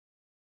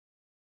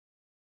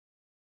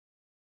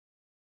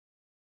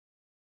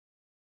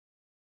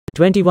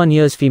21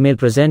 years female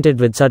presented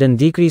with sudden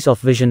decrease of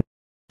vision.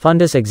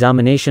 Fundus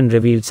examination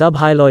revealed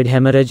subhyaloid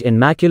hemorrhage in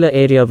macular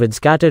area with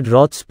scattered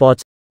Roth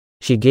spots.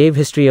 She gave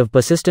history of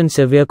persistent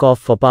severe cough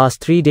for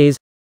past 3 days.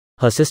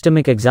 Her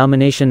systemic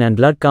examination and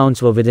blood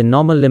counts were within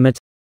normal limits.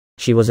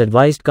 She was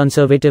advised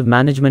conservative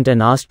management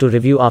and asked to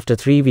review after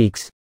 3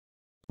 weeks.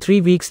 3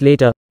 weeks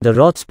later, the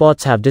Roth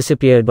spots have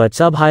disappeared but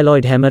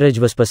subhyaloid hemorrhage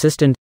was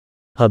persistent.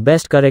 Her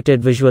best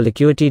corrected visual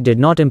acuity did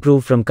not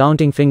improve from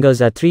counting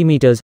fingers at 3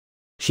 meters.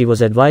 She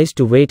was advised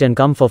to wait and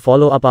come for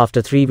follow-up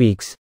after 3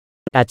 weeks.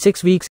 At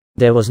 6 weeks,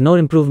 there was no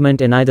improvement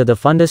in either the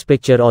fundus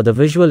picture or the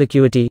visual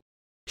acuity.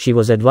 She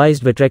was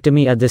advised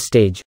vitrectomy at this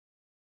stage.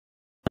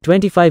 A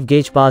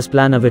 25-gauge pars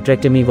plana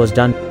vitrectomy was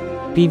done.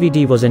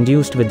 PVD was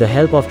induced with the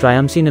help of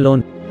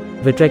triamcinolone.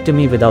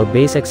 Vitrectomy without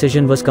base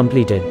excision was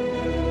completed.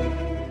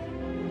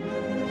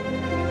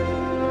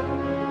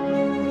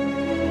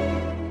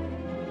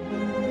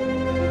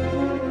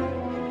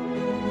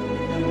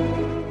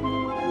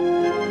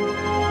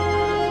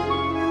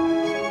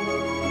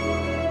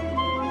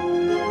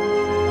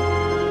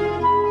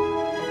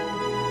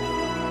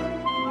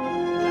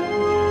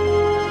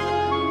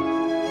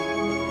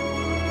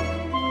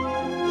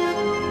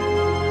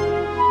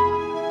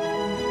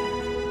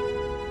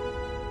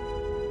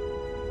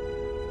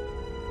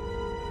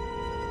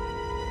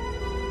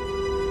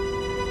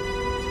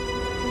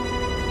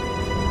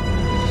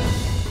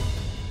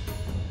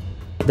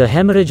 The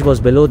hemorrhage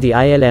was below the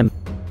ILM.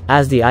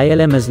 As the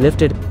ILM is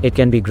lifted, it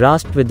can be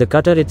grasped with the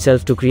cutter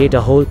itself to create a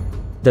hole.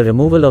 The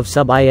removal of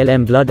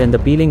sub-ILM blood and the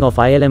peeling of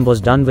ILM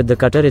was done with the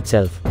cutter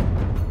itself.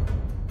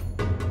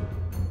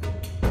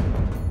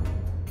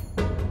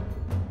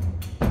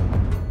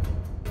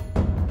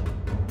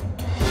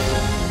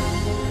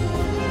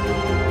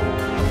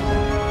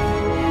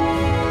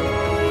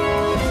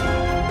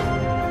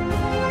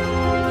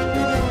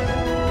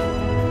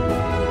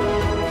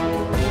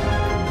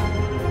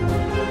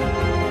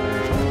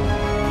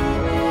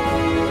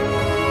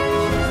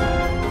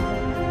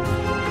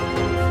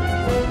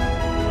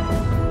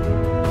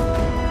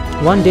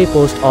 One day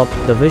post-op,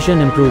 the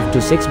vision improved to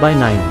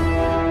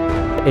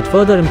 6/9. It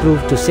further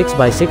improved to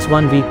 6/6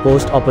 1 week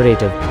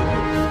post-operative.